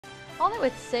On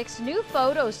with 6 new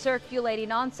photos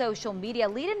circulating on social media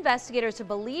lead investigators to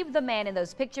believe the man in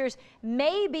those pictures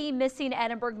may be missing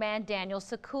Edinburgh man Daniel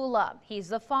Sakula. He's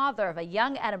the father of a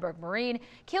young Edinburgh Marine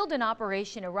killed in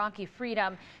Operation Iraqi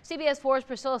Freedom. CBS 4's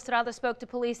Priscilla Estrada spoke to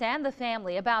police and the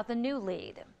family about the new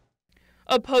lead.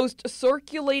 A post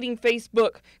circulating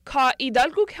Facebook caught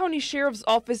Hidalgo County Sheriff's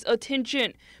Office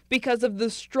attention because of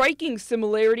the striking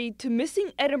similarity to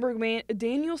missing Edinburgh man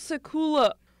Daniel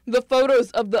Sakula. The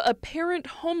photos of the apparent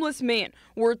homeless man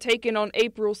were taken on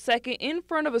April 2nd in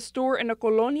front of a store in the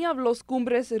Colonia of Los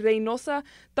Cumbres, Reynosa,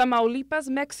 Tamaulipas,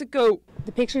 Mexico.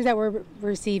 The pictures that we're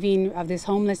receiving of this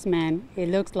homeless man, it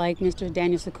looks like Mr.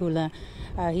 Daniel Sakula.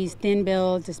 He's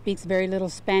thin-built, speaks very little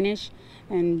Spanish,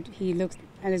 and he looks,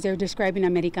 as they're describing,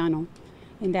 Americano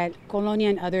in that colonia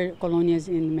and other colonias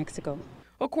in Mexico.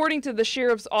 According to the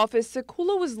sheriff's office,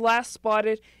 Sakula was last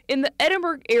spotted in the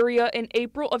Edinburgh area in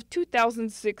April of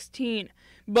 2016.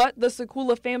 But the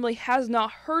Sakula family has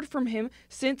not heard from him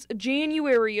since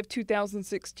January of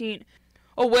 2016.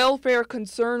 A welfare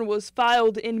concern was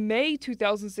filed in May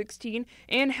 2016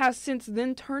 and has since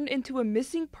then turned into a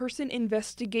missing person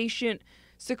investigation.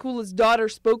 Sakula's daughter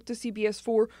spoke to CBS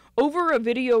 4 over a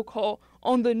video call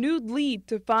on the new lead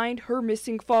to find her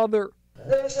missing father.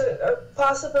 There's a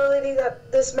possibility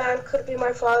that this man could be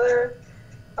my father.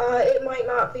 It might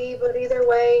not be, but either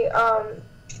way,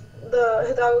 the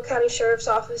Hidalgo County Sheriff's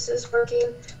Office is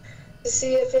working to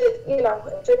see if it,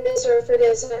 if it is or if it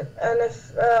isn't. And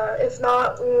if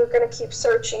not, we're going to keep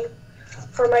searching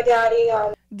for my daddy.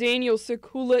 Daniel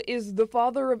Sakula is the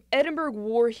father of Edinburgh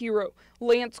war hero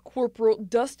Lance Corporal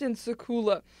Dustin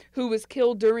Sakula, who was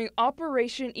killed during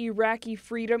Operation Iraqi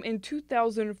Freedom in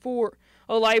 2004.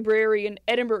 A library in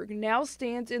Edinburgh now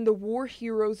stands in the war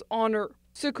hero's honor.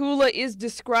 Sakula is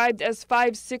described as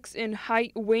 5'6" in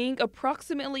height, weighing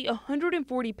approximately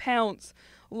 140 pounds,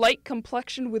 light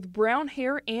complexion with brown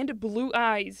hair and blue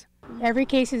eyes. Every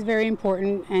case is very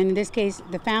important, and in this case,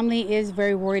 the family is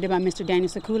very worried about Mr. Daniel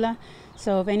Sakula.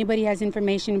 So if anybody has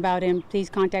information about him, please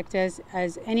contact us.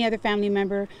 As any other family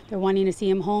member, they're wanting to see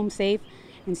him home safe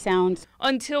and sound.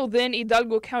 Until then,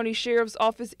 Hidalgo County Sheriff's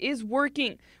Office is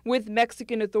working with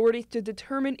Mexican authorities to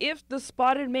determine if the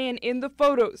spotted man in the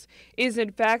photos is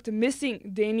in fact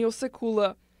missing Daniel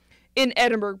Sakula. In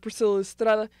Edinburgh, Priscilla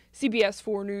Estrada, CBS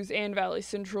 4 News and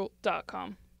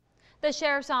ValleyCentral.com. The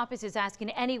sheriff's office is asking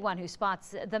anyone who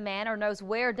spots the man or knows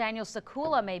where Daniel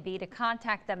Sakula may be to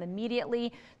contact them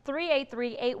immediately,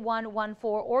 383-8114,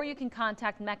 or you can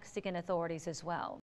contact Mexican authorities as well.